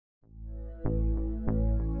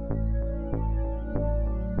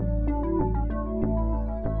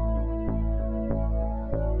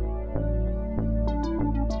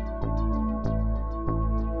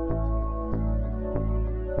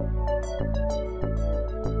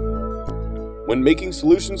When making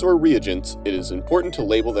solutions or reagents, it is important to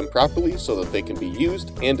label them properly so that they can be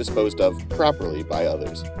used and disposed of properly by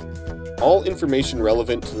others. All information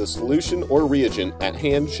relevant to the solution or reagent at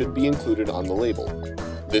hand should be included on the label.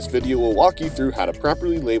 This video will walk you through how to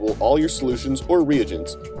properly label all your solutions or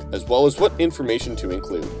reagents, as well as what information to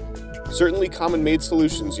include. Certainly common-made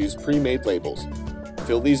solutions use pre-made labels.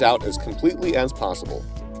 Fill these out as completely as possible.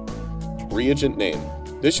 Reagent name.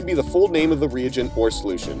 This should be the full name of the reagent or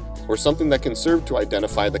solution, or something that can serve to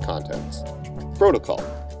identify the contents. Protocol.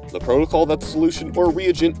 The protocol that the solution or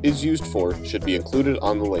reagent is used for should be included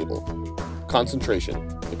on the label. Concentration.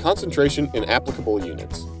 The concentration in applicable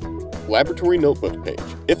units. Laboratory notebook page,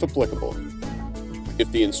 if applicable.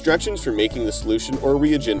 If the instructions for making the solution or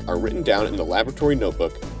reagent are written down in the laboratory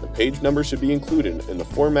notebook, the page number should be included in the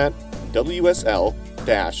format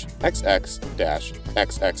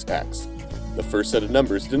WSL-XX-XXX. The first set of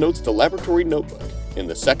numbers denotes the laboratory notebook, and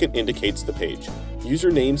the second indicates the page.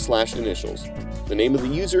 Username/initials. The name of the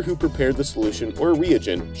user who prepared the solution or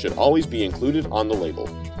reagent should always be included on the label.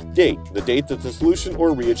 Date. The date that the solution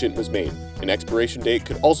or reagent was made. An expiration date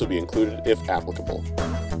could also be included if applicable.